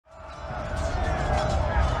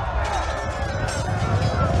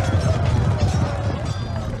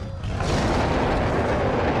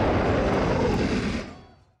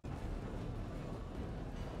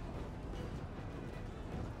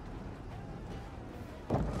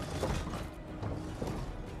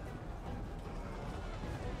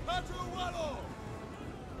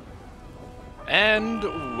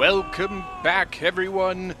And welcome back,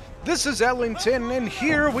 everyone. This is Ellington, and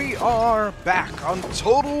here we are back on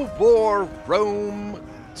Total War Rome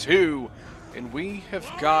 2. And we have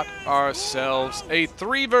got ourselves a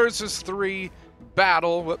 3 versus 3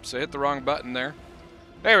 battle. Whoops, I hit the wrong button there.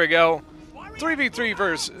 There we go. 3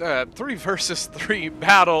 versus 3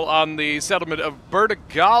 battle on the settlement of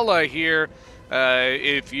Bertigala here.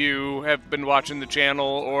 If you have been watching the channel,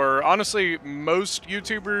 or honestly most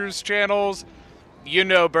YouTubers' channels, you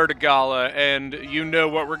know Bertigala, and you know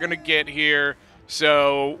what we're going to get here.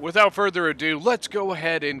 So, without further ado, let's go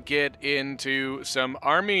ahead and get into some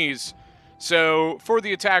armies. So, for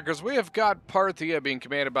the attackers, we have got Parthia being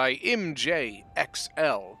commanded by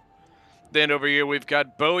MJXL. Then over here, we've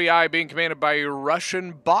got Boii being commanded by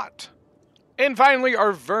Russian Bot. And finally,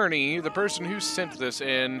 Arverni, the person who sent this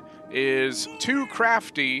in, is Too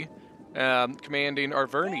Crafty, commanding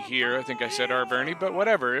Arverni here. I think I said Arverni, but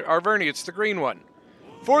whatever. Arverni, it's the green one.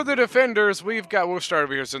 For the defenders, we'll start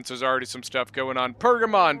over here since there's already some stuff going on.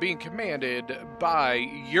 Pergamon being commanded by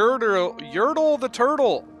Yertle the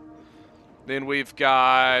Turtle. Then we've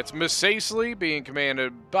got Misasely being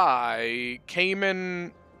commanded by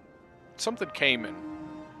Cayman, something Cayman.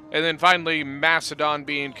 And then finally, Macedon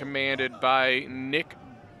being commanded by Nick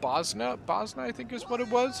Bosna. Bosna, I think is what it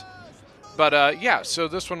was. But, yeah, so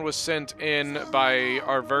this one was sent in by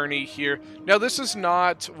Arverni here. Now, this is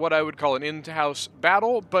not what I would call an in-house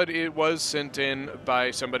battle, but it was sent in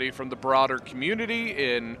by somebody from the broader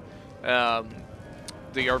community in the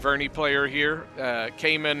Arverni player here.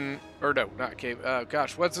 Cayman, or no, not Cayman,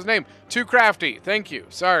 gosh, what's his name? Too Crafty, thank you,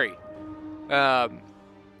 sorry.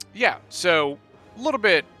 Yeah, so a little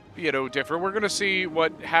bit, you know, different. We're going to see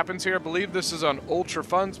what happens here. I believe this is on Ultra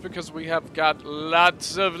Funds because we have got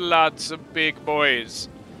lots of big boys.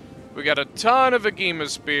 We got a ton of Agema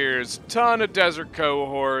Spears, ton of Desert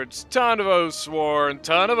Cohorts, ton of Oathsworn,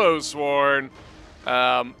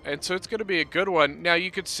 and so it's going to be a good one. Now,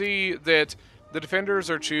 you could see that the defenders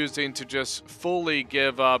are choosing to just fully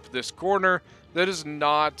give up this corner. That is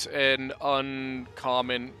not an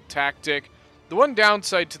uncommon tactic. The one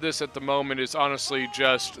downside to this at the moment is honestly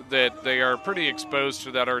just that they are pretty exposed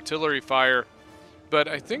to that artillery fire. But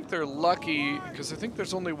I think they're lucky because I think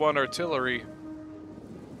there's only one artillery.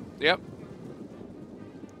 Yep.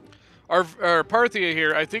 Our Parthia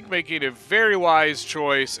here, I think, making a very wise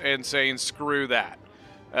choice and saying screw that.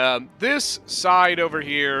 This side over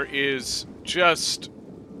here is just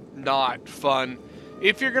not fun.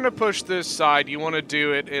 If you're going to push this side, you want to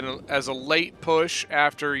do it as a late push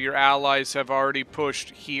after your allies have already pushed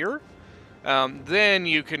here. Then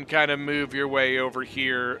you can kind of move your way over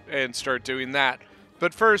here and start doing that.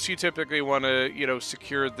 But first, you typically want to, you know,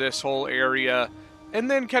 secure this whole area and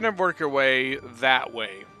then kind of work your way that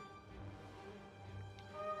way.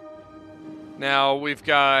 Now, we've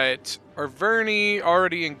got Arverni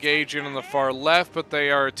already engaging on the far left, but they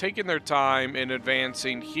are taking their time in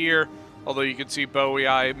advancing here. Although you can see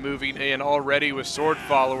Boii moving in already with sword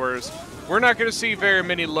followers. We're not going to see very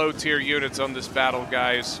many low-tier units on this battle,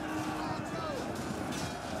 guys.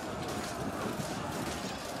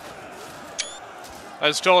 I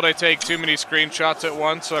was told I take too many screenshots at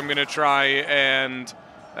once, so I'm going to try and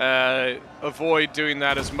avoid doing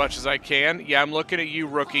that as much as I can. Yeah, I'm looking at you,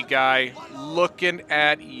 rookie guy. Looking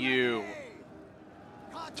at you.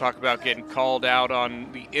 Talk about getting called out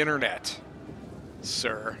on the internet,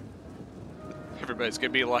 sir. Everybody's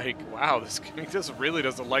going to be like, wow, this guy really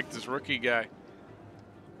doesn't like this rookie guy.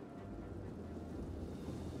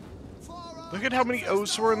 Look at how many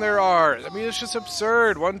Oathsworn there are. I mean, it's just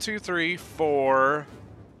absurd. 1, 2, 3, 4.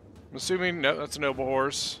 I'm assuming, no, that's a noble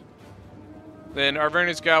horse. Then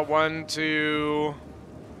Arverni's got 1, 2,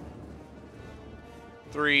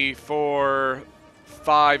 3, 4,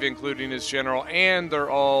 5, including his general. And they're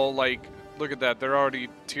all, like, look at that. They're already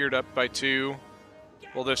tiered up by 2.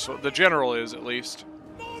 Well, the general is, at least.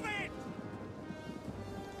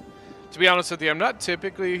 To be honest with you, I'm not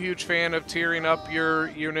typically a huge fan of tiering up your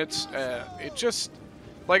units. It just,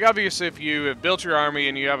 like, obviously, if you have built your army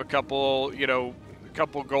and you have a couple, you know,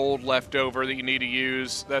 gold left over that you need to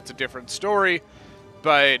use, that's a different story.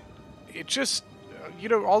 But it just, you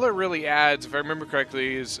know, all it really adds, if I remember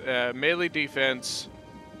correctly, is melee defense.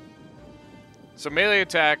 So melee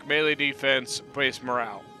attack, melee defense, base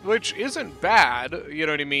morale. Which isn't bad, you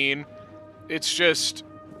know what I mean? It's just,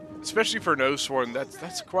 especially for an Oathsworn,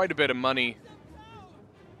 that's quite a bit of money.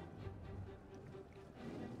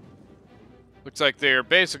 Looks like they're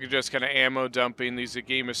basically just kind of ammo dumping these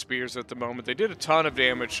Agema Spears at the moment. They did a ton of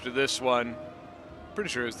damage to this one. Pretty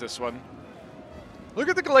sure it's this one. Look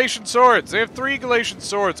at the Galatian swords. They have 3 Galatian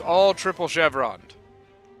swords, all triple chevroned.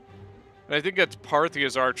 And I think that's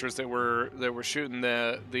Parthia's archers that were shooting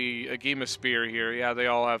the Agema spear here. Yeah, they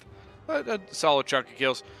all have a solid chunk of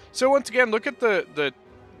kills. So once again, look at the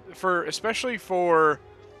especially for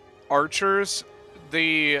archers,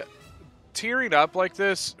 the tiering up like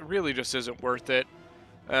this really just isn't worth it.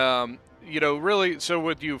 You know, really, so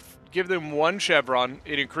with you give them 1 chevron,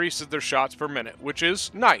 it increases their shots per minute, which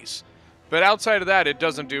is nice. But outside of that, it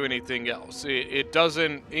doesn't do anything else. It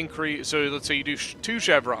doesn't increase. So let's say you do 2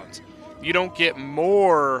 chevrons. You don't get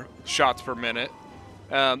more shots per minute.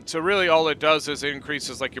 So really all it does is it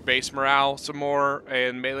increases like your base morale some more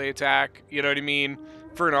and melee attack. You know what I mean?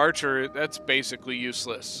 For an archer, that's basically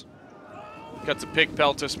useless. Got the Pig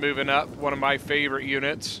Peltus moving up, one of my favorite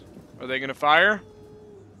units. Are they going to fire?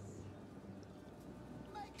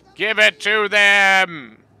 Give it to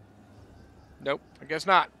them! Nope, I guess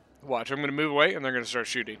not. Watch, I'm going to move away and they're going to start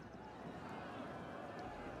shooting.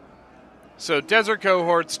 So Desert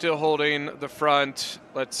Cohort still holding the front.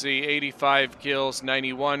 Let's see, 85 kills,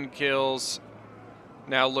 91 kills.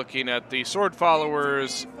 Now looking at the Sword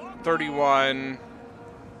Followers, 31.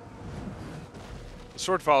 The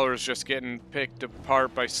Sword Followers just getting picked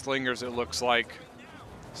apart by Slingers, it looks like.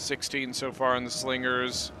 16 so far on the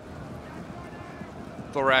Slingers.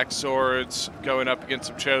 Thorax Swords going up against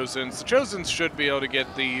some Chosens. The Chosens should be able to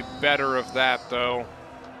get the better of that, though.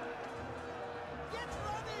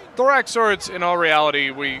 Thorax Swords, in all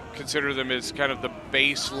reality, we consider them as kind of the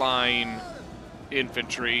baseline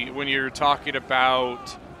infantry. When you're talking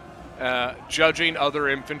about judging other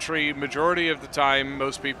infantry, majority of the time,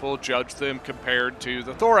 most people judge them compared to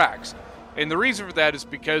the Thorax. And the reason for that is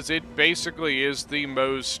because it basically is the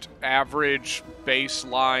most average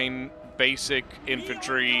baseline basic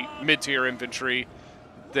infantry, mid-tier infantry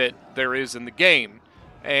that there is in the game.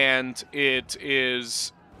 And it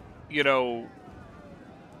is, you know,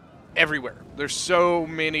 everywhere. There's so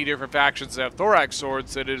many different factions that have Thorax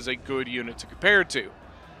Swords that it is a good unit to compare to.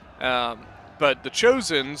 But the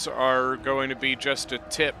Chosens are going to be just a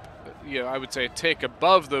tip, you know, I would say a tick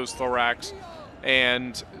above those Thorax,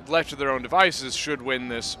 and left to their own devices should win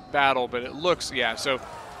this battle. But it looks, yeah, so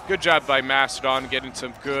good job by Mastodon getting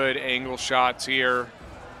some good angle shots here.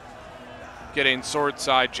 Getting sword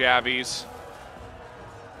side jabbies.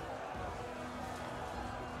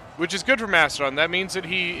 Which is good for Mastodon. That means that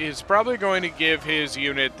he is probably going to give his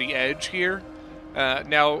unit the edge here.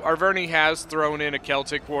 Now, Arverni has thrown in a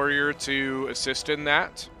Celtic warrior to assist in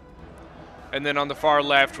that. And then on the far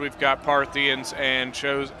left, we've got Parthians and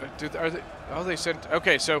they sent...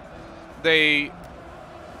 Okay, so they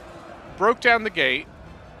broke down the gate,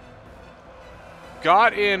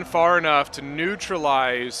 got in far enough to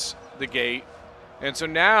neutralize the gate, and so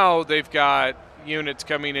now they've got units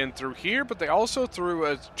coming in through here, but they also threw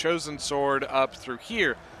a Chosen Sword up through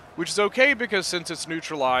here, which is okay because since it's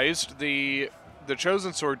neutralized, the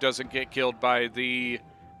Chosen Sword doesn't get killed by the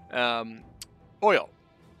oil.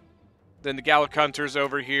 Then the Gallic Hunters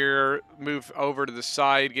over here move over to the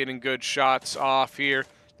side, getting good shots off here.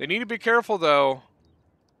 They need to be careful, though.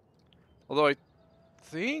 Although I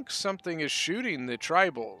think something is shooting the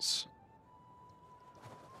Tribals.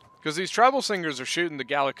 Because these Tribal Slingers are shooting the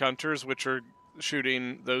Gallic Hunters, which are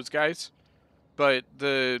shooting those guys. But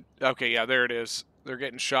the... Okay, yeah, there it is. They're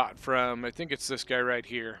getting shot from... I think it's this guy right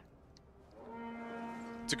here.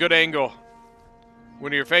 It's a good angle.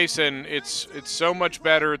 When you're facing, it's so much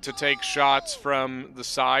better to take shots from the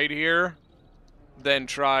side here than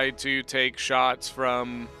try to take shots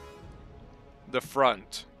from the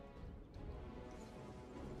front.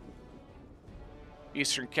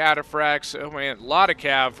 Eastern Cataphracts. Oh man, a lot of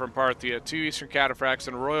cav from Parthia. 2 Eastern Cataphracts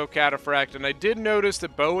and a Royal Cataphract. And I did notice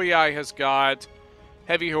that Boei has got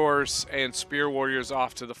Heavy Horse and Spear Warriors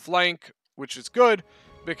off to the flank, which is good,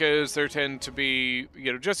 because there tend to be,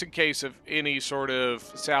 you know, just in case of any sort of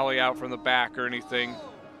sally out from the back or anything.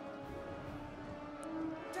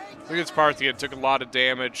 Look at this Parthian, took a lot of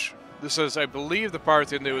damage. This is, I believe, the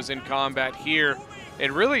Parthian that was in combat here.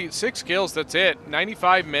 And really, 6 kills, that's it.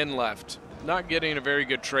 95 men left. Not getting a very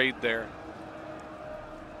good trade there.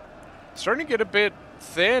 Starting to get a bit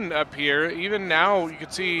thin up here. Even now, you can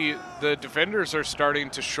see the defenders are starting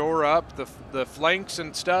to shore up the flanks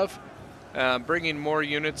and stuff. Bringing more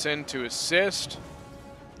units in to assist.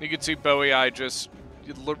 You can see Boei just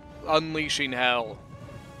unleashing hell.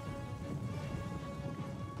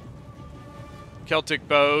 Celtic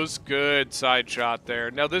Bows, good side shot there.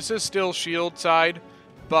 Now this is still shield side,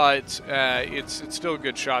 but it's still a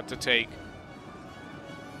good shot to take.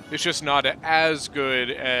 It's just not as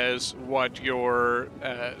good as what your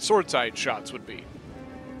sword side shots would be.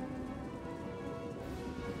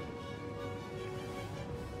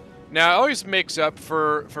 Now, I always mix up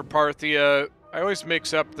for Parthia. I always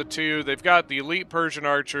mix up the two. They've got the elite Persian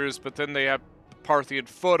archers, but then they have Parthian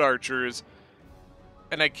foot archers.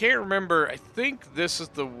 And I can't remember. I think this is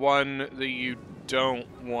the one that you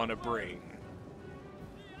don't want to bring.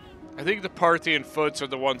 I think the Parthian foots are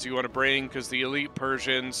the ones you want to bring because the elite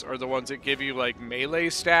Persians are the ones that give you, like, melee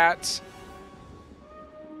stats.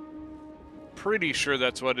 Pretty sure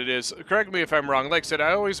that's what it is. Correct me if I'm wrong. Like I said,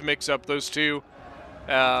 I always mix up those two.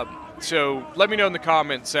 So let me know in the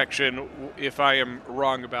comment section if I am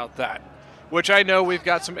wrong about that. Which I know we've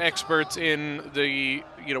got some experts in the,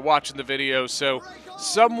 watching the video, so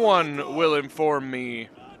someone will inform me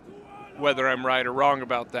whether I'm right or wrong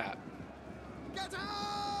about that.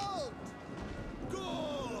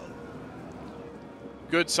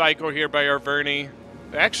 Good cycle here by Arverni.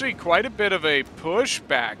 Actually, quite a bit of a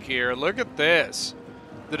pushback here. Look at this.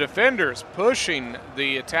 The defenders pushing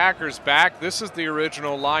the attackers back. This is the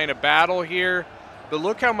original line of battle here. But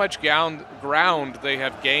look how much ground they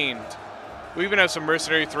have gained. We even have some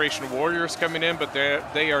mercenary Thracian warriors coming in, but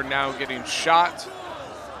they are now getting shot.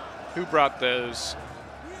 Who brought those?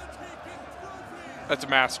 That's a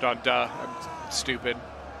Mastodon, duh. I'm stupid.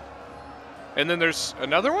 And then there's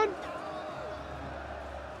another one?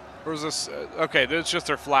 Or was this? Okay, it's just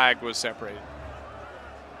their flag was separated.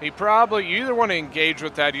 You either want to engage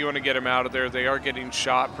with that, or you want to get them out of there. They are getting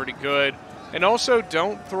shot pretty good. And also,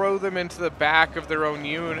 don't throw them into the back of their own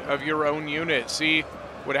your own unit. See,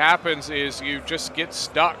 what happens is you just get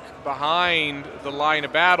stuck behind the line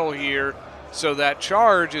of battle here, so that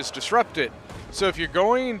charge is disrupted. So if you're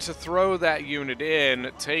going to throw that unit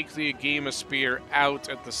in, take the Agema Spear out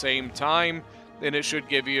at the same time, then it should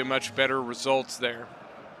give you much better results there.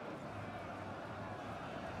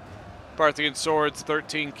 Parthian swords,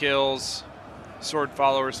 13 kills. Sword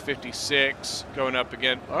followers, 56. Going up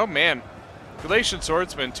again. Oh, man. Galatian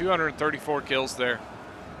swordsmen, 234 kills there.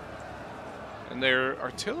 And their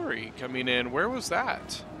artillery coming in. Where was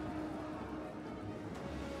that?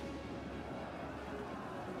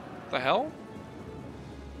 The hell?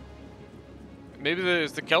 Maybe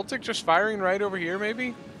is the Celtic just firing right over here,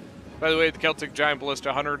 maybe? By the way, the Celtic Giant Ballista,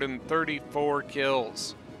 134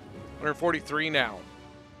 kills. 143 now.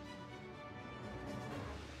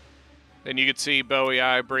 Then you could see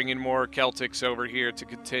Boii bringing more Celtics over here to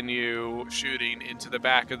continue shooting into the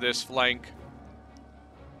back of this flank.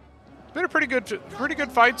 It's been a pretty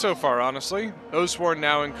good fight so far, honestly. Oathsworn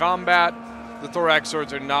now in combat. The Thorax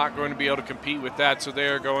Swords are not going to be able to compete with that, so they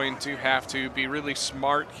are going to have to be really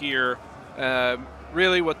smart here.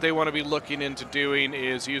 Really what they want to be looking into doing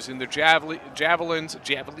is using their javelins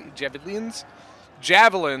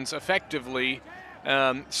effectively.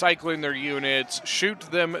 Cycling their units, shoot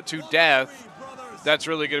them to death. That's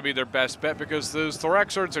really going to be their best bet because those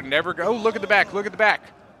Thorax Swords are never oh, look at the back, look at the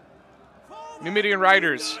back. Numidian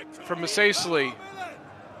Riders from Macesali.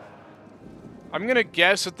 I'm going to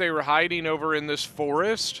guess that they were hiding over in this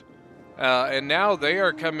forest, and now they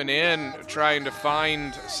are coming in trying to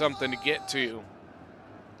find something to get to. You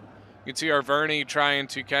can see Arverni trying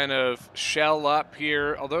to kind of shell up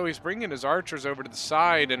here, although he's bringing his archers over to the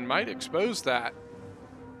side and might expose that.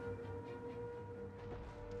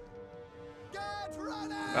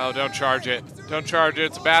 Oh, don't charge it. Don't charge it.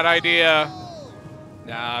 It's a bad idea.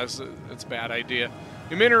 Nah, it's a bad idea.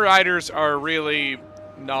 Numidian Riders are really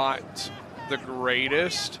not the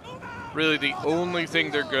greatest. Really, the only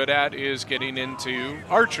thing they're good at is getting into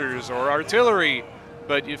archers or artillery.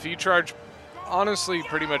 But if you charge, honestly,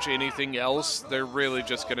 pretty much anything else, they're really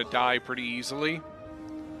just going to die pretty easily. You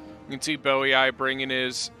can see Boii bringing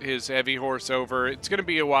his heavy horse over. It's going to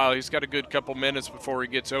be a while. He's got a good couple minutes before he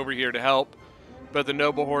gets over here to help. But the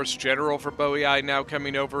Noble Horse General for Boii now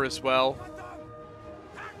coming over as well.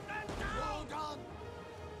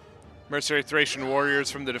 Mercenary Thracian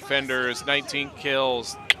Warriors from the Defenders, 19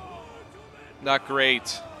 kills. Not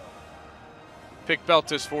great. Pick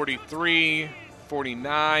Beltis, 43,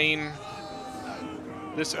 49.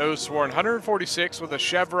 This Oathsworn, 146 with a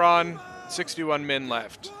Chevron, 61 men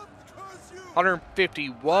left.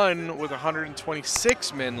 151 with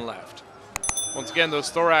 126 men left. Once again, those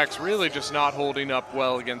Thorax really just not holding up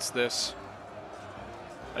well against this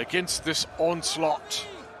onslaught.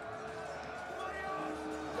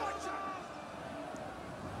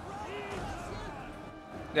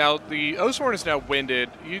 Now, the Oathsworn is now winded.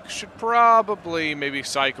 You should probably maybe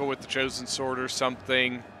cycle with the Chosen Sword or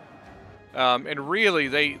something. And really,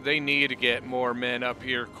 they need to get more men up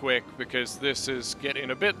here quick because this is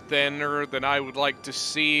getting a bit thinner than I would like to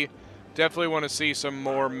see. Definitely want to see some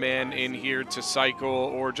more men in here to cycle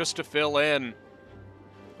or just to fill in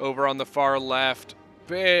over on the far left.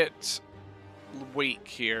 Bit weak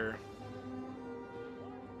here.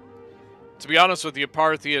 To be honest with you,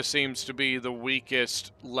 Parthia seems to be the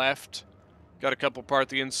weakest left. Got a couple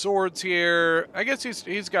Parthian swords here. I guess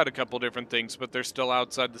he's got a couple different things, but they're still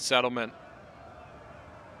outside the settlement.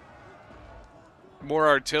 More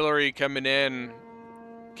artillery coming in.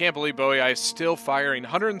 Can't believe Boii is still firing.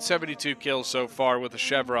 172 kills so far with a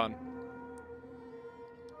Chevron.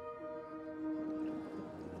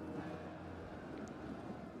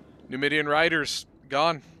 Numidian riders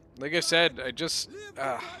gone. Like I said,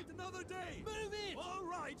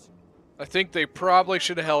 I think they probably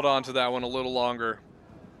should have held on to that one a little longer.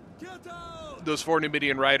 Those 4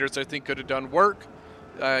 Numidian riders, I think, could have done work,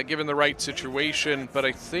 given the right situation, but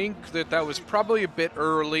I think that was probably a bit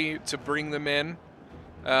early to bring them in.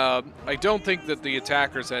 I don't think that the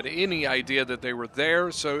attackers had any idea that they were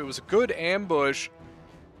there, so it was a good ambush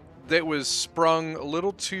that was sprung a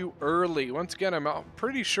little too early. Once again, I'm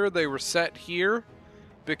pretty sure they were set here,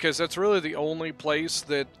 because that's really the only place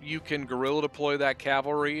that you can guerrilla deploy that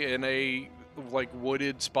cavalry in a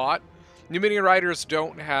wooded spot. Numidian riders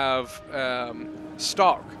don't have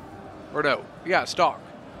stock. Or no, yeah, stock.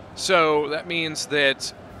 So that means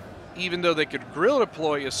that even though they could guerrilla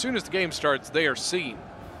deploy, as soon as the game starts, they are seen.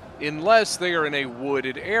 Unless they are in a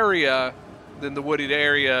wooded area, then the wooded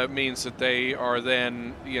area means that they are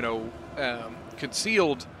then,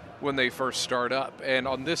 concealed when they first start up. And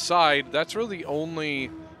on this side, that's really the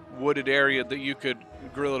only wooded area that you could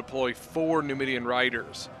guerrilla deploy 4 Numidian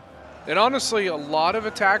riders. And honestly, a lot of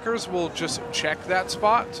attackers will just check that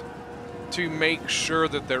spot to make sure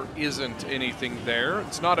that there isn't anything there.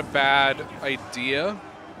 It's not a bad idea.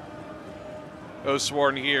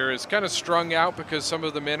 Oathsworn here is kind of strung out because some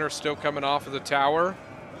of the men are still coming off of the tower.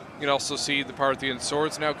 You can also see the Parthian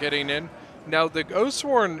swords now getting in. Now, the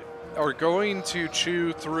Oathsworn are going to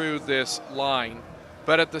chew through this line,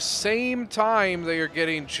 but at the same time, they are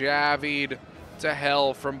getting javied to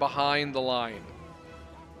hell from behind the line.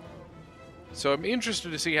 So I'm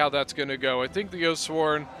interested to see how that's going to go. I think the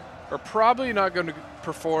Oathsworn are probably not going to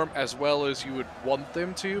perform as well as you would want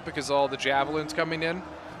them to because of all the javelins coming in,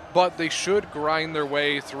 but they should grind their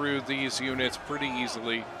way through these units pretty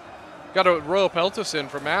easily. Got a Royal Peltas in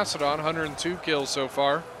from Macedon, 102 kills so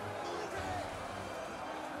far.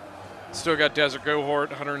 Still got Desert Cohort,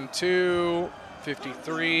 102,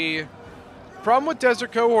 53. Problem with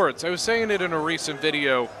Desert Cohorts, I was saying it in a recent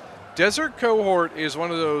video, Desert Cohort is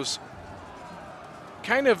one of those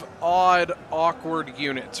kind of odd, awkward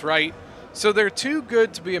units, right? So they're too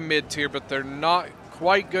good to be a mid-tier, but they're not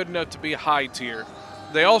quite good enough to be a high tier.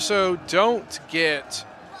 They also don't get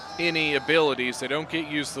any abilities. They don't get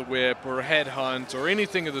use the whip or headhunt or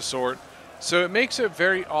anything of the sort. So it makes it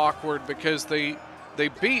very awkward because they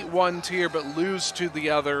beat one tier but lose to the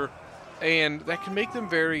other, and that can make them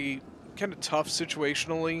very kind of tough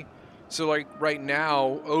situationally. So like right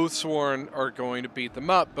now, Oathsworn are going to beat them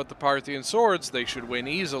up, but the Parthian swords, they should win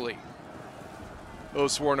easily.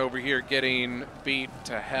 Oathsworn over here getting beat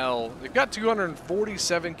to hell. They've got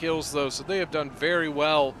 247 kills though, so they have done very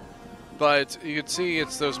well. But you can see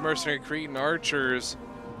it's those mercenary Cretan archers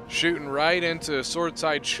shooting right into a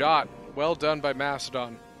swordside shot. Well done by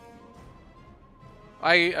Macedon.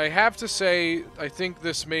 I have to say, I think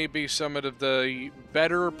this may be some of the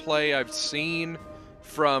better play I've seen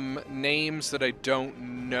from names that I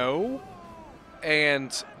don't know.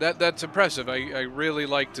 And that's impressive. I really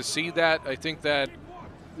like to see that. I think that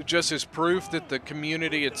just is proof that the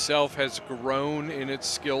community itself has grown in its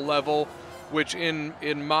skill level, which in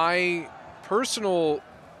my personal,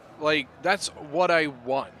 that's what I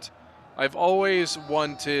want. I've always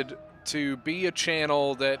wanted to be a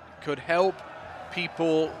channel that could help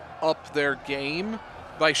people up their game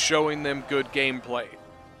by showing them good gameplay.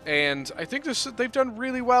 And I think they've done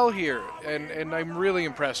really well here, and I'm really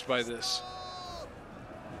impressed by this.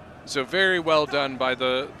 So very well done by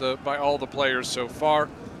by all the players so far.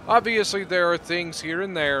 Obviously, there are things here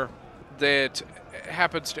and there that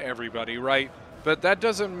happens to everybody, right? But that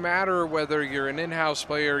doesn't matter whether you're an in-house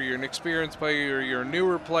player, you're an experienced player, or you're a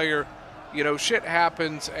newer player. You know, shit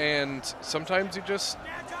happens, and sometimes you just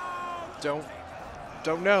don't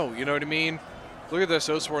know. You know what I mean? Look at this,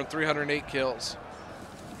 Oathsworn, 308 kills.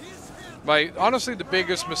 Honestly, the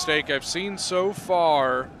biggest mistake I've seen so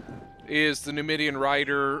far is the Numidian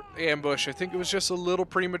Rider ambush. I think it was just a little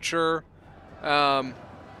premature.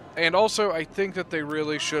 And also, I think that they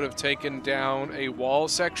really should have taken down a wall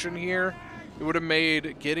section here. It would have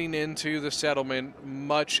made getting into the settlement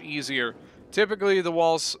much easier. Typically, the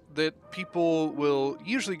walls that people will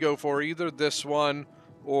usually go for either this one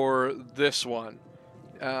or this one.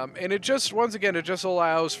 And it just, once again, it just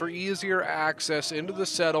allows for easier access into the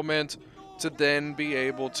settlement to then be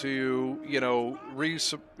able to,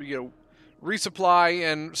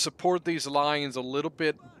 resupply and support these lines a little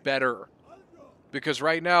bit better. Because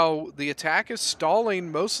right now, the attack is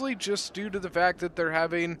stalling mostly just due to the fact that they're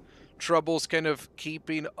having troubles kind of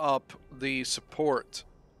keeping up the support.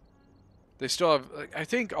 They still have, I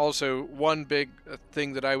think also one big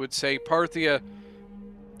thing that I would say, Parthia,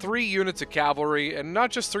 3 units of cavalry, and not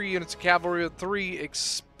just 3 units of cavalry, but 3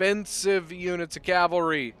 expensive units of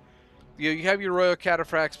cavalry. You have your Royal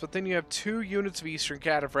Cataphracts, but then you have 2 units of Eastern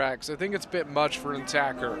Cataphracts. I think it's a bit much for an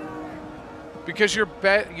attacker. Because you're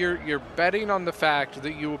betting on the fact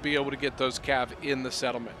that you will be able to get those cav in the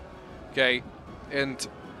settlement. Okay? And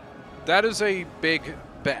that is a big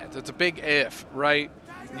bet. It's a big if, right?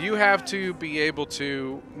 You have to be able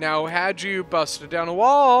to... Now, had you busted down a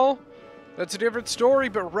wall, that's a different story,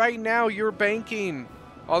 but right now you're banking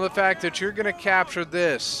on the fact that you're going to capture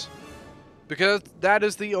this. Because that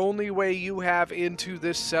is the only way you have into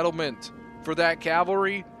this settlement for that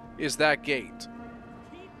cavalry is that gate.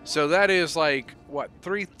 So that is like, what,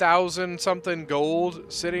 3,000 something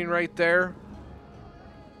gold sitting right there?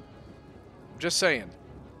 Just saying.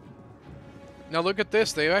 Now look at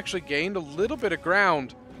this. They've actually gained a little bit of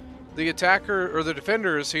ground. The attacker, or the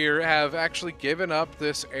defenders here, have actually given up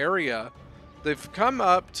this area. They've come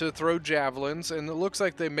up to throw javelins, and it looks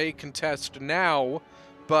like they may contest now,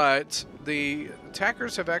 but the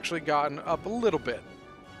attackers have actually gotten up a little bit.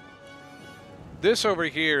 This over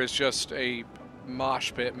here is just a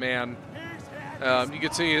mosh pit, man. You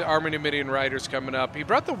can see Army Numidian riders coming up. He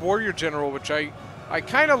brought the Warrior General, which I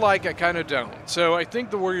kind of like, I kind of don't. So I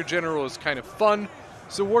think the Warrior General is kind of fun.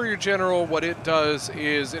 So Warrior General, what it does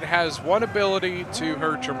is it has one ability to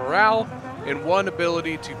hurt your morale and one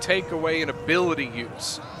ability to take away an ability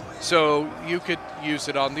use. So you could use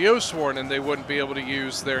it on the Oathsworn and they wouldn't be able to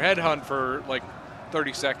use their headhunt for like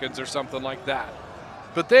 30 seconds or something like that.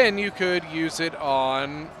 But then you could use it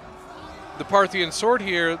on the Parthian sword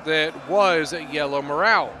here that was a yellow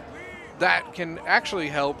morale. That can actually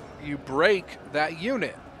help you break that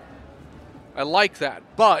unit. I like that,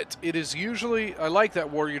 but it is usually, I like that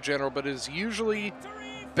Warrior General, but it is usually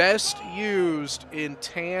best used in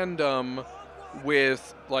tandem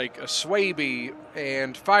with like a Swaby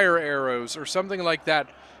and fire arrows or something like that.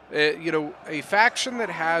 A faction that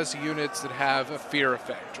has units that have a fear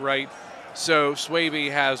effect, right? So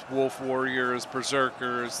Swaby has Wolf Warriors,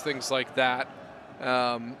 Berserkers, things like that.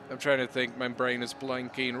 I'm trying to think, my brain is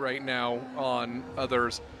blanking right now on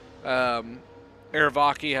others.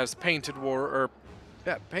 Aravaki has painted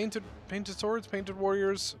painted swords, painted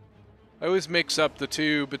warriors. I always mix up the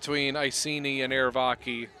two between Iceni and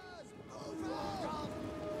Aravaki.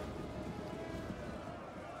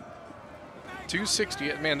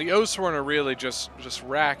 $260. Man, the Oathsworn are really just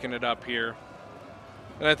racking it up here.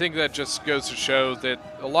 And I think that just goes to show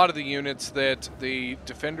that a lot of the units that the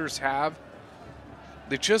defenders have,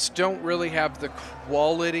 they just don't really have the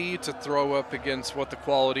quality to throw up against what the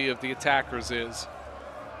quality of the attackers is.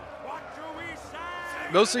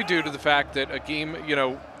 Mostly due to the fact that a game,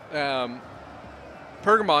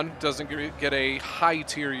 Pergamon doesn't get a high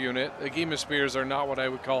tier unit. Agema Spears are not what I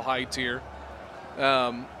would call high tier.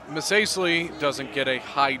 Masacely doesn't get a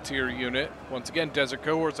high tier unit. Once again, Desert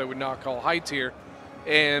Cohorts I would not call high tier.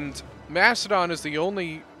 And Macedon is the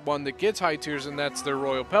only one that gets high tiers, and that's their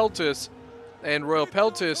Royal Peltis. And Royal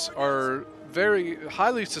Peltis are very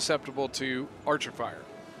highly susceptible to Archer Fire.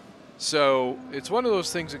 So it's one of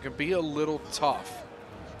those things that can be a little tough.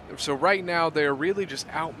 So right now they're really just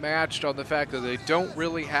outmatched on the fact that they don't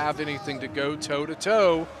really have anything to go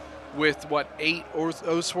toe-to-toe with, what, 8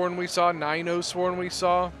 Oathsworn we saw, 9 Oathsworn we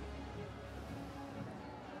saw.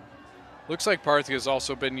 Looks like Parthia has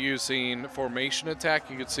also been using formation attack.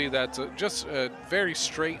 You can see that's just a very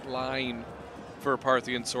straight line for a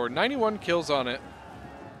Parthian sword. 91 kills on it.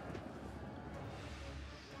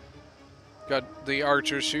 Got the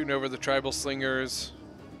archers shooting over the tribal slingers.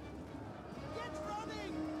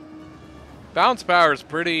 Bounce power is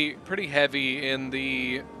pretty heavy in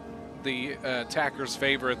the attacker's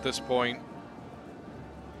favor at this point.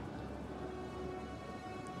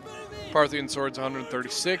 Parthian sword's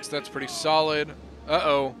 136. That's pretty solid.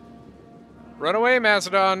 Uh-oh. Run away,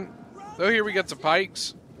 Macedon. Oh, here we got some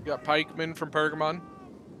pikes. We got pikemen from Pergamon.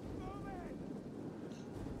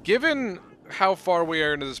 Given how far we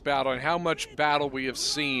are into this battle and how much battle we have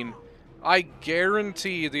seen, I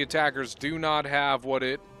guarantee the attackers do not have what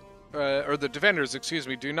it, or the defenders, excuse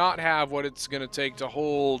me, do not have what it's going to take to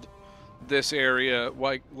hold this area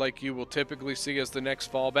like you will typically see as the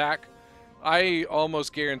next fallback. I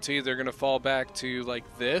almost guarantee they're going to fall back to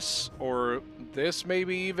like this, or this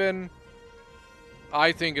maybe even.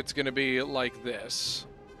 I think it's going to be like this.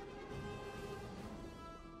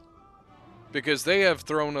 Because they have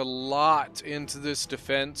thrown a lot into this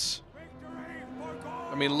defense.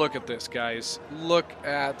 I mean, look at this, guys. Look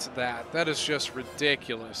at that. That is just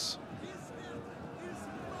ridiculous.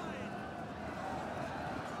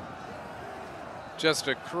 Just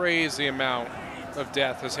a crazy amount of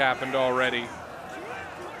death has happened already.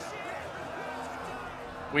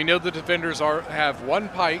 We know the defenders have one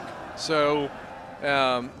pike, so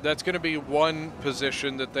that's going to be one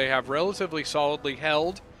position that they have relatively solidly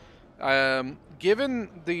held. Given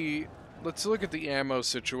the... Let's look at the ammo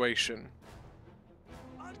situation.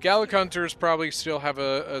 Gallic Hunters probably still have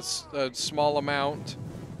a small amount.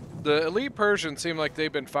 The Elite Persians seem like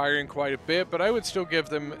they've been firing quite a bit, but I would still give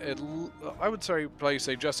them, I would probably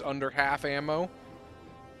say just under half ammo.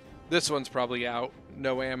 This one's probably out.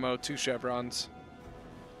 No ammo, 2 chevrons.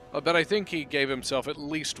 But I think he gave himself at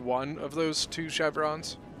least one of those 2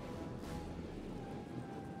 chevrons.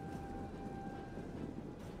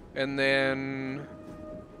 And then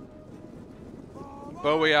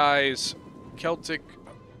Bowie Eyes Celtic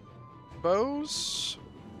bows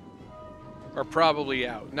are probably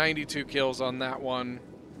out. 92 kills on that one.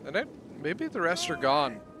 And maybe the rest are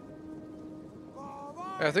gone.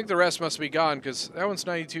 I think the rest must be gone because that one's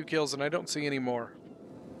 92 kills and I don't see any more.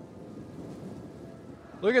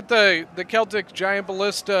 Look at the Celtic Giant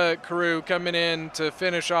Ballista crew coming in to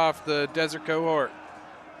finish off the Desert Cohort.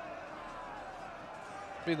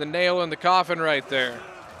 Be the nail in the coffin right there.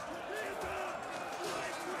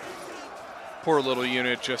 Poor little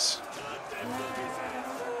unit just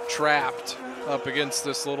trapped up against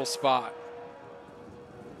this little spot.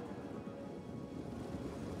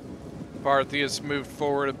 Parthia's moved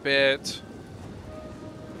forward a bit.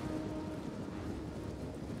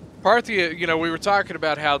 Parthia, you know, we were talking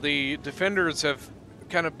about how the defenders have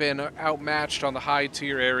kind of been outmatched on the high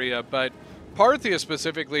tier area, but Parthia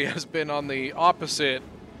specifically has been on the opposite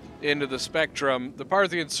end of the spectrum. The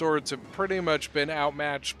Parthian swords have pretty much been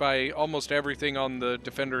outmatched by almost everything on the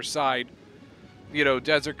defender side. You know,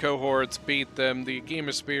 Desert Cohorts beat them, the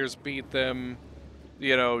Agema Spears beat them,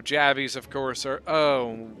 you know, Javies, of course, are...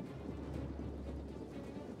 Oh.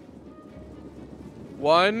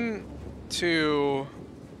 1, 2,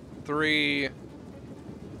 3...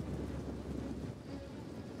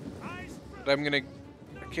 But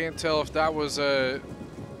I can't tell if that was a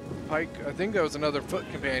pike. I think that was another foot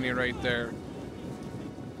companion right there.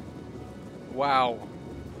 Wow.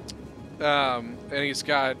 And he's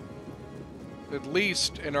got at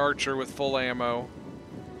least an archer with full ammo.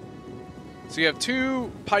 So you have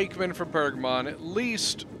 2 pikemen from Pergamon, at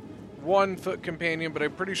least 1 foot companion, but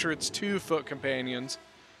I'm pretty sure it's 2 foot companions.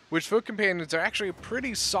 Which foot companions are actually a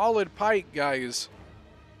pretty solid pike, guys.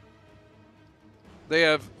 They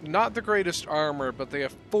have not the greatest armor, but they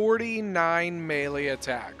have 49 melee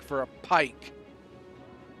attack for a pike.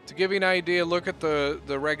 To give you an idea, look at the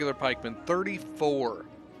regular pikeman, 34.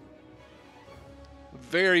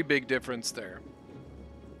 Very big difference there.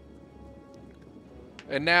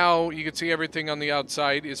 And now you can see everything on the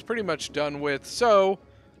outside is pretty much done with. So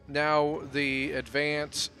now the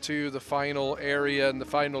advance to the final area and the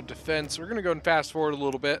final defense. We're going to go and fast forward a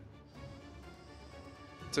little bit,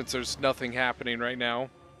 since there's nothing happening right now.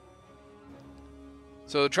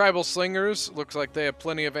 So the Tribal Slingers, looks like they have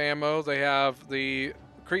plenty of ammo. They have the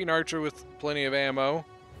Cretan Archer with plenty of ammo.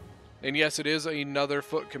 And yes, it is another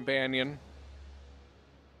foot companion.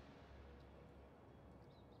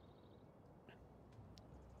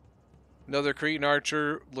 Another Cretan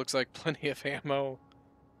Archer, looks like plenty of ammo.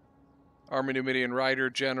 Army Numidian Rider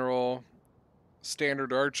General.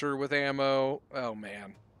 Standard Archer with ammo. Oh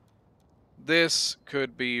man. This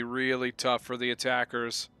could be really tough for the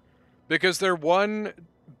attackers, because their one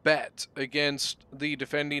bet against the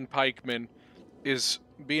defending pikemen is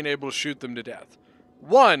being able to shoot them to death.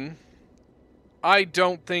 One, I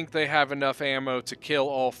don't think they have enough ammo to kill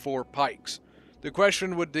all 4 pikes. The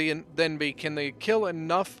question would then be, can they kill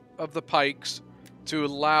enough of the pikes to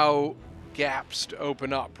allow gaps to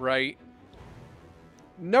open up, right?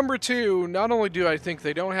 Number 2, not only do I think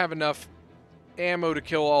they don't have enough ammo to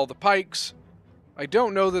kill all the pikes, I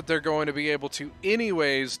don't know that they're going to be able to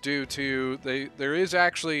anyways, due to there is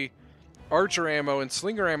actually archer ammo and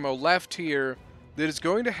slinger ammo left here that is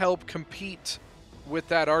going to help compete with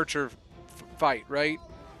that archer fight, right?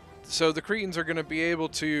 So the Cretans are going to be able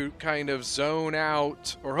to kind of zone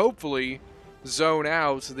out, or hopefully zone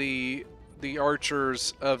out the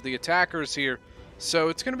archers of the attackers here. So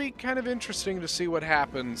it's going to be kind of interesting to see what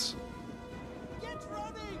happens.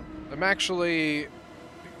 I'm actually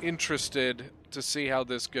interested to see how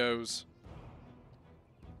this goes.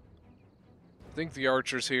 I think the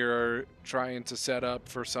archers here are trying to set up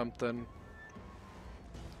for something.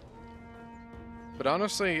 But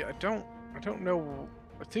honestly, I don't know.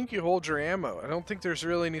 I think you hold your ammo. I don't think there's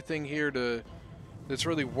really anything here that's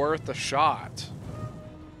really worth a shot.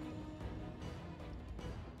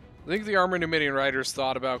 I think the armored Numidian riders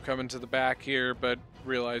thought about coming to the back here, but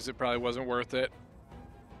realized it probably wasn't worth it.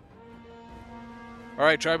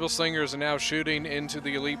 Alright, tribal slingers are now shooting into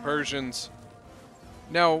the elite Persians.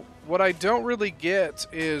 Now, what I don't really get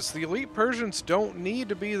is the elite Persians don't need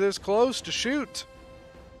to be this close to shoot.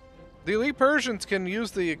 The elite Persians can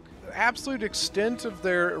use the absolute extent of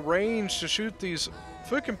their range to shoot these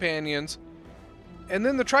foot companions, and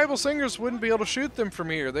then the tribal slingers wouldn't be able to shoot them from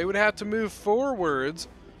here. They would have to move forwards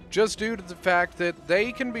just due to the fact that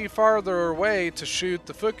they can be farther away to shoot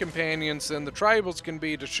the foot companions than the tribals can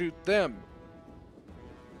be to shoot them.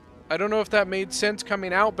 I don't know if that made sense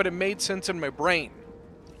coming out, but it made sense in my brain.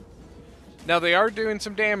 Now, they are doing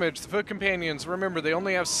some damage. The foot companions, remember, they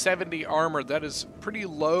only have 70 armor. That is pretty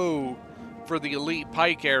low for the elite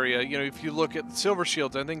pike area. You know, if you look at the silver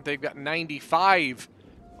shields, I think they've got 95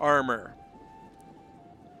 armor.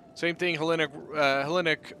 Same thing, Hellenic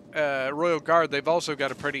Royal Guard, they've also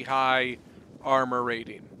got a pretty high armor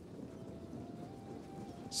rating.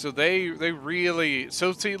 So they really...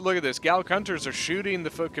 So, see, look at this. Gallic Hunters are shooting the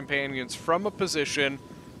foot companions from a position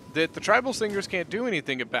that the tribal slingers can't do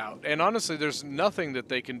anything about. And honestly, there's nothing that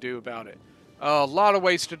they can do about it. A lot of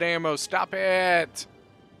wasted ammo. Stop it!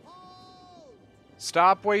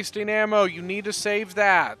 Stop wasting ammo. You need to save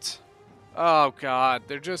that. Oh, God.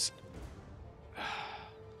 They're just...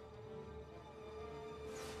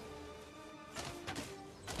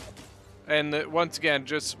 And once again,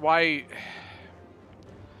 just why...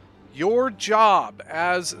 Your job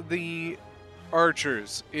as the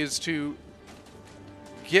archers is to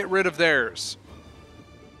get rid of theirs.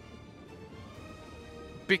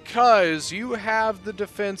 Because you have the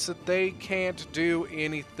defense that they can't do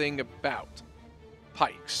anything about.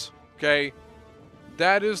 Pikes. Okay?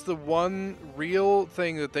 That is the one real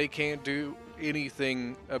thing that they can't do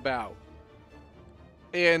anything about.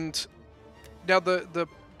 And now the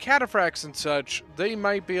cataphracts and such, they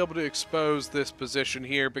might be able to expose this position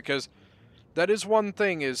here, because that is one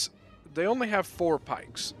thing, is they only have 4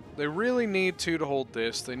 pikes. They really need 2 to hold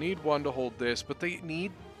this. They need 1 to hold this, but they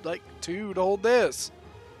need like 2 to hold this.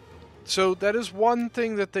 So that is one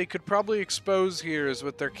thing that they could probably expose here, is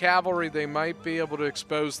with their cavalry they might be able to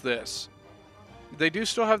expose this. They do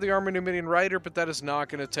still have the armored Numidian rider, but that is not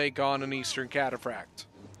going to take on an Eastern cataphract,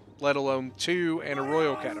 let alone 2 and a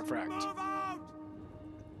royal cataphract.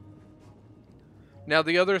 Now,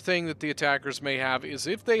 the other thing that the attackers may have is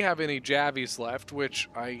if they have any Javies left, which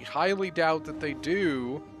I highly doubt that they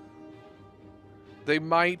do, they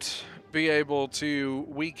might be able to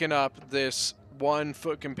weaken up this 1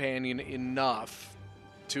 foot companion enough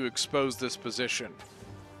to expose this position.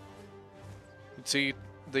 You can see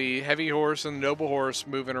the heavy horse and the noble horse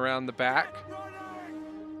moving around the back.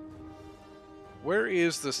 Where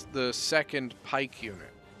is the second pike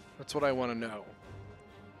unit? That's what I want to know.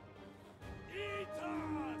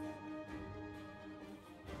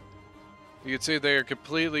 You can see they are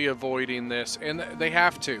completely avoiding this, and they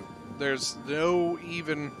have to. There's no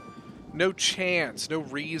chance, no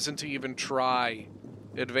reason to even try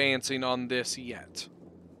advancing on this yet.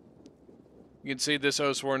 You can see this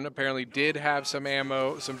Oathsworn apparently did have some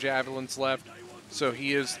ammo, some javelins left, so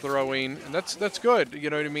he is throwing, and that's good, you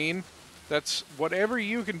know what I mean? That's whatever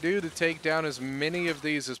you can do to take down as many of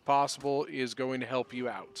these as possible is going to help you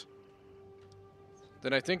out.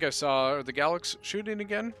 Then I think I saw the Gallics shooting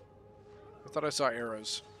again. I thought I saw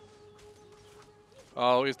arrows.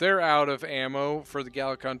 Oh, if they're out of ammo for the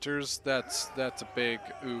Gallic Hunters, that's a big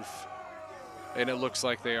oof. And it looks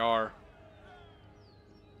like they are.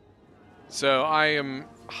 So I am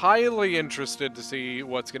highly interested to see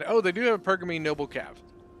what's going to... Oh, they do have a Pergamene Noble Cav.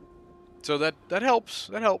 So that helps.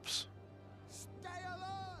 That helps.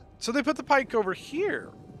 So they put the pike over here.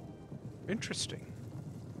 Interesting.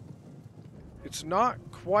 It's not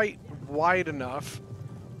quite wide enough.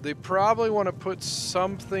 They probably want to put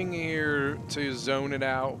something here to zone it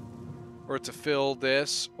out, or to fill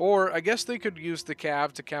this. Or I guess they could use the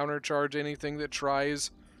cav to countercharge anything that tries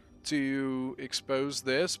to expose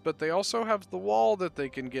this, but they also have the wall that they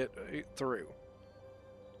can get through.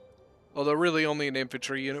 Although really only an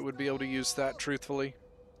infantry unit would be able to use that, truthfully.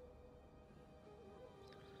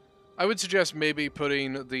 I would suggest maybe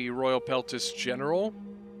putting the Royal Peltist General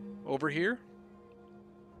over here.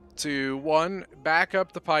 To, 1, back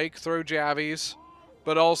up the pike, throw Javies,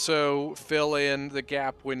 but also fill in the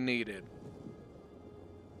gap when needed.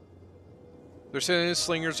 They're sending the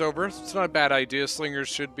slingers over. It's not a bad idea. Slingers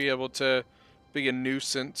should be able to be a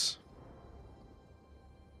nuisance.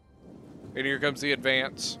 And here comes the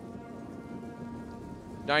advance.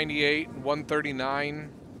 98,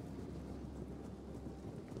 139.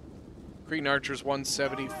 Cretan Archers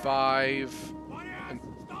 175 and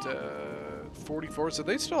 44, so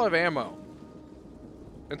they still have ammo.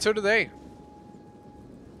 And so do they.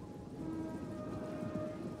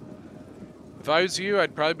 If I was you,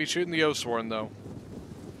 I'd probably be shooting the Oathsworn, though.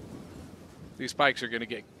 These pikes are going to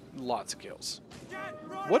get lots of kills.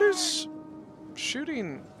 What is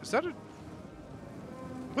shooting? Is that a...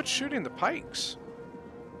 What's shooting the pikes?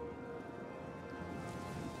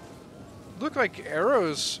 Look like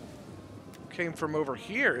arrows came from over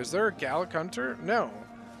here. Is there a Gallic Hunter? No.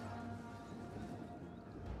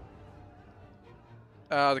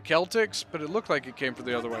 The Celtics, but it looked like it came from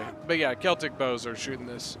the other way. But yeah, Celtic bows are shooting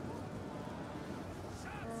this.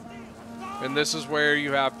 And this is where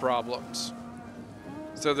you have problems.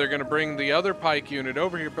 So they're going to bring the other pike unit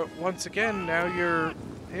over here, but once again, now you're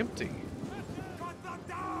empty.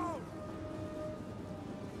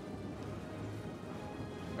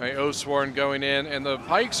 All right, Oathsworn going in, and the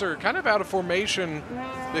pikes are kind of out of formation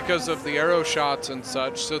because of the arrow shots and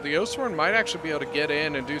such, so the Oathsworn might actually be able to get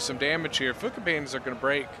in and do some damage here. Foot companions are going to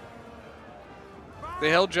break. They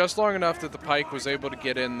held just long enough that the pike was able to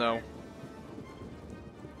get in, though.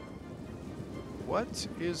 What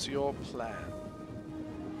is your plan?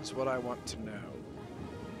 Is what I want to know.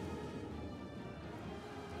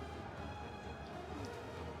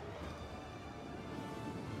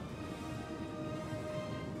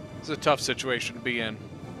 It's a tough situation to be in.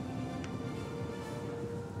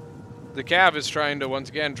 The Cav is trying to, once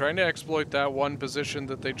again, trying to exploit that one position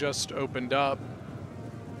that they just opened up.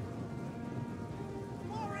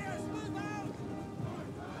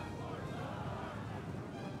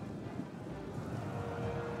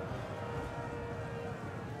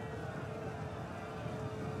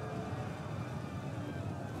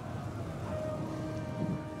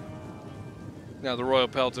 Now the Royal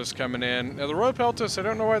Peltis coming in. Now the Royal Peltis, I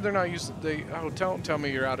don't know why they're not using. Oh, don't tell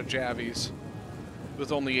me you're out of Javies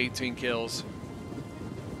with only 18 kills.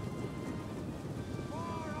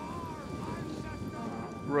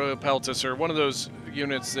 Royal Peltis are one of those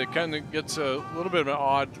units that kind of gets a little bit of an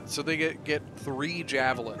odd. So they get 3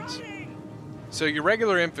 javelins. So your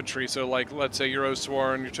regular infantry, so like let's say your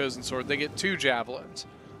Oathsworn, your Chosen Sword, they get 2 javelins.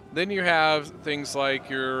 Then you have things like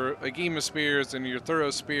your Agema Spears and your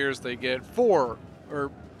Thorough Spears. They get 4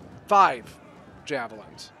 or 5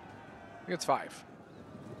 javelins. I think it's 5.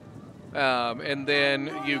 And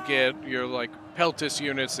then you get your like Peltis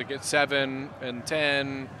units that get 7 and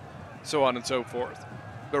 10, so on and so forth.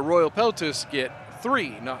 The Royal Peltis get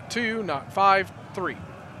 3, not 2, not 5, 3.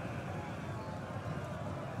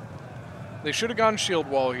 They should have gone shield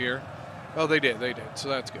wall here. Oh, they did, so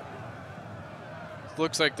that's good.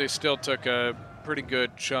 Looks like they still took a pretty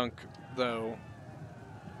good chunk, though.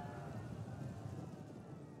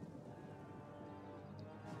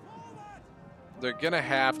 They're going to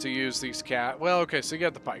have to use these Well, okay, so you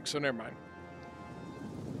got the pike, so never mind.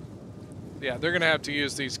 Yeah, they're going to have to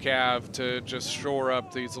use these Cav to just shore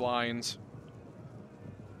up these lines.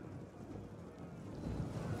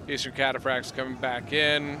 Eastern Cataphracts coming back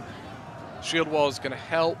in. Shield wall is going to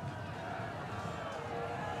help.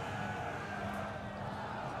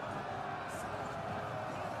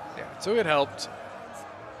 So it helped.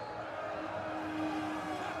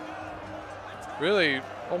 Really,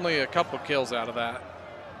 only a couple kills out of that.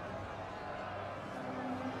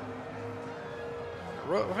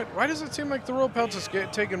 Why does it seem like the Royal Pelts is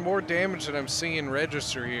taking more damage than I'm seeing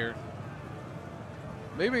register here?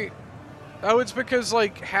 Maybe... Oh, it's because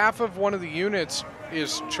like half of one of the units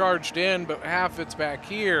is charged in, but half it's back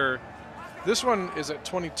here. This one is at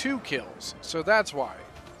 22 kills, so that's why.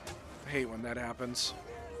 I hate when that happens.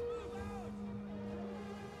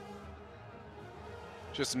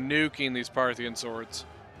 Just nuking these Parthian swords.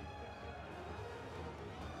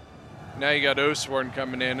 Now you got Oathsworn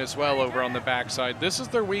coming in as well over on the backside. This is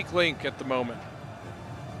their weak link at the moment.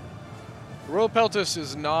 Royal Peltis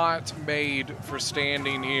is not made for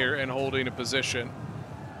standing here and holding a position.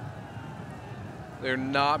 They're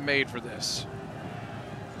not made for this.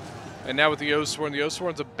 And now with the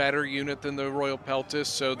Oathsworn's a better unit than the Royal Peltis,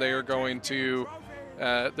 so they are going to,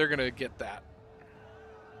 get that.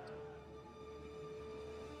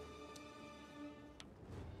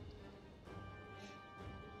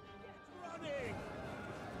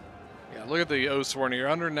 Look at the Oathsworn here,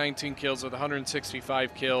 119 kills with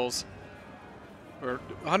 165 kills. Or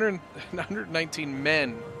 119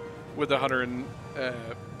 men with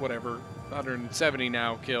 170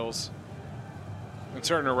 now kills. and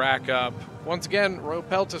starting to rack up. Once again, Royal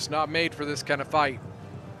Peltis not made for this kind of fight.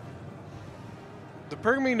 The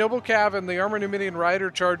Pergamene Noble Cav and the Armored Numidian Rider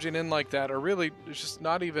charging in like that are really, it's just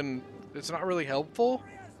not even, it's not really helpful.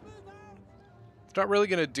 It's not really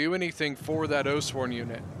going to do anything for that Oathsworn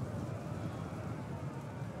unit.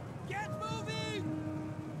 Get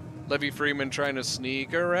moving! Levy Freeman trying to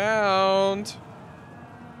sneak around.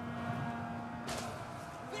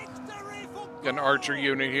 Victory for Got an archer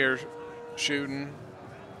unit here shooting.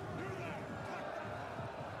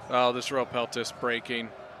 Oh, this Royal Peltis breaking.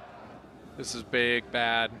 This is big,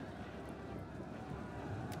 bad.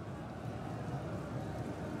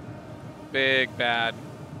 Big, bad.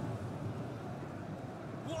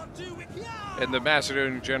 What do we And the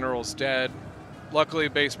Macedonian general's dead. Luckily,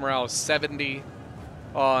 base morale is 70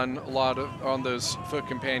 on a lot of those foot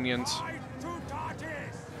companions.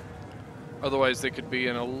 Otherwise, they could be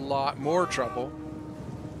in a lot more trouble.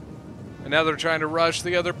 And now they're trying to rush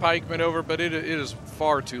the other pikemen over, but it is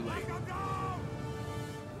far too late.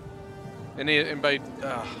 And by,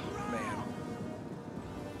 man.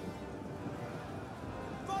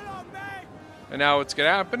 follow me? And now what's going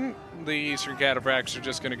to happen? The Eastern Cataphracts are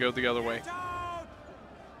just going to go the other way. Down!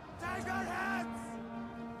 Take your hands!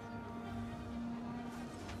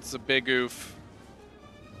 It's a big oof.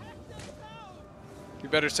 You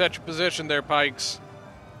better set your position there, pikes.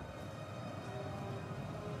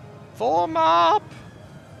 Form up!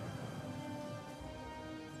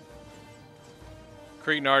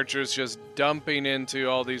 Cretan archers just dumping into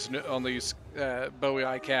all these Bowie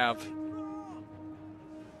Eye Cav.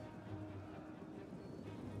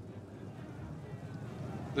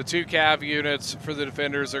 The 2 Cav units for the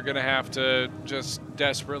defenders are going to have to just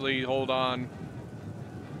desperately hold on.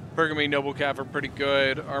 Pergamene Noble Cav are pretty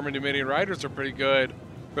good. Armored Numidian Riders are pretty good,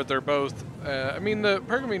 but they're both... I mean, the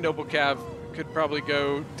Pergamene Noble Cav could probably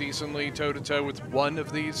go decently toe-to-toe with one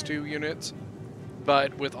of these 2 units.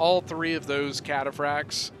 But with all 3 of those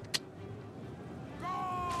cataphracts,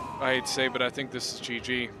 I hate to say, but I think this is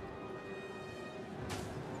GG. I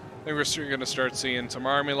think we're going to start seeing some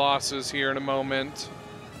army losses here in a moment.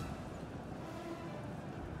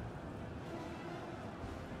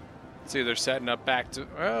 Let's see, they're setting up back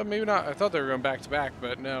to... maybe not. I thought they were going back to back,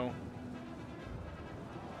 but no.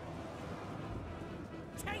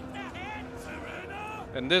 Take the head, Serena!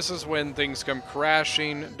 And this is when things come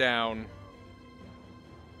crashing down.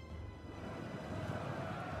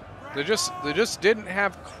 They just didn't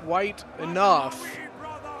have quite enough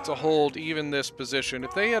to hold even this position.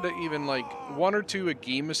 If they had even like 1 or 2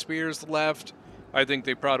 Agema spears left, I think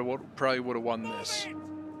they probably would have won this.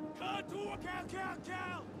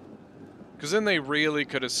 Because then they really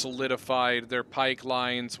could have solidified their pike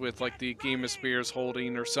lines with like the Agema spears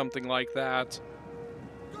holding or something like that.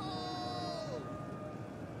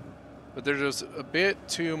 But there's just a bit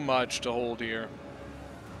too much to hold here.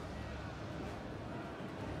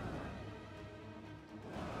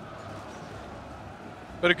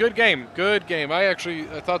 But a good game, good game. I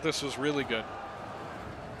thought this was really good.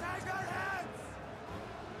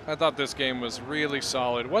 I thought this game was really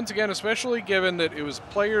solid. Once again, especially given that it was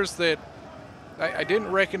players that I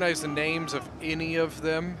didn't recognize the names of any of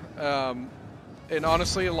them. And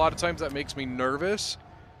honestly, a lot of times that makes me nervous.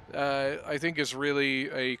 I think is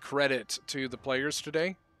really a credit to the players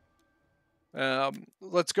today.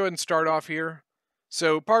 Let's go ahead and start off here.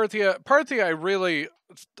 So Parthia, I really,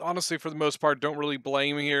 honestly, for the most part, don't really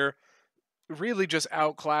blame here. Really just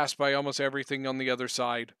outclassed by almost everything on the other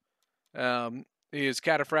side. His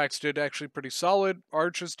cataphracts did actually pretty solid.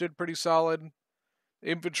 Archers did pretty solid.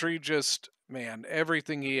 Infantry just, man,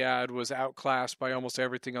 everything he had was outclassed by almost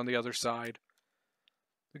everything on the other side.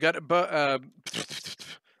 We got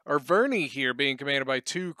Arverni here being commanded by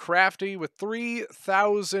 2 Crafty with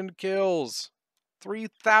 3,000 kills.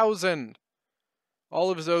 3,000. All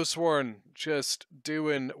of his Oathsworn just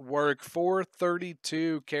doing work.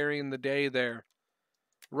 432 carrying the day there.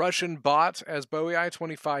 Russian bot as Bowie Eye,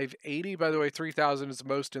 2580. By the way, 3,000 is the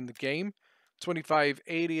most in the game.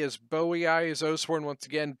 2580 as Bowie Eye. His Oathsworn once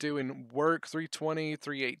again doing work. 320,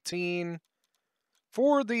 318.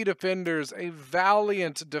 For the defenders, a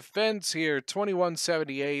valiant defense here.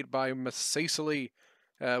 2178 by Masacely.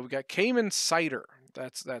 We got Cayman Cider.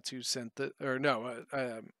 That's who sent the... Or no,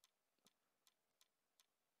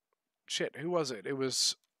 shit, who was it? It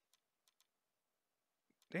was...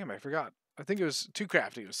 Damn, I forgot. I think it was 2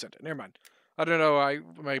 Crafty who sent it. Never mind. I don't know.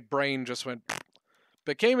 My brain just went...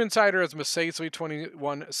 But Cayman Cider as Masacely,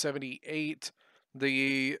 2178.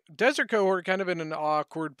 The Desert Cohort kind of in an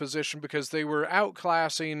awkward position because they were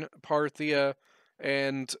outclassing Parthia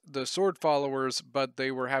and the Sword Followers, but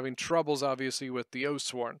they were having troubles, obviously, with the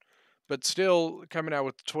Oathsworn. but still coming out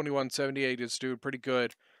with 2178 is doing pretty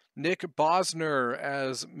good. Nick Bosner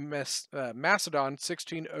as Macedon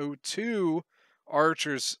 1602.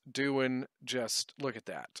 Archers doing just, look at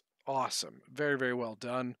that. Awesome. Very, very well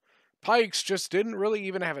done. Pikes just didn't really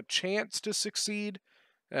even have a chance to succeed.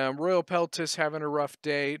 Royal Peltis having a rough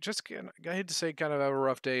day. Just, I hate to say, kind of have a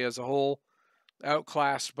rough day as a whole.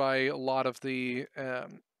 Outclassed by a lot of the,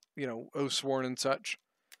 Oathsworn and such.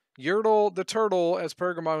 Yertle the Turtle as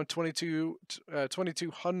Pergamon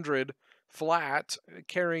 2200 flat,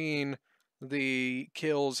 carrying the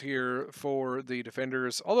kills here for the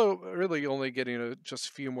defenders. Although really only getting just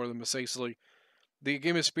a few more than Masacely. The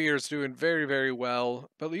Game of Spear is doing very, very well.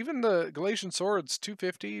 But even the Galatian Swords,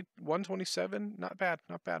 250, 127, not bad,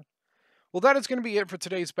 not bad. Well, that is going to be it for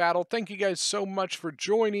today's battle. Thank you guys so much for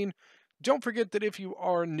joining. Don't forget that if you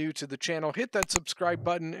are new to the channel, hit that subscribe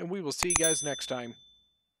button, and we will see you guys next time.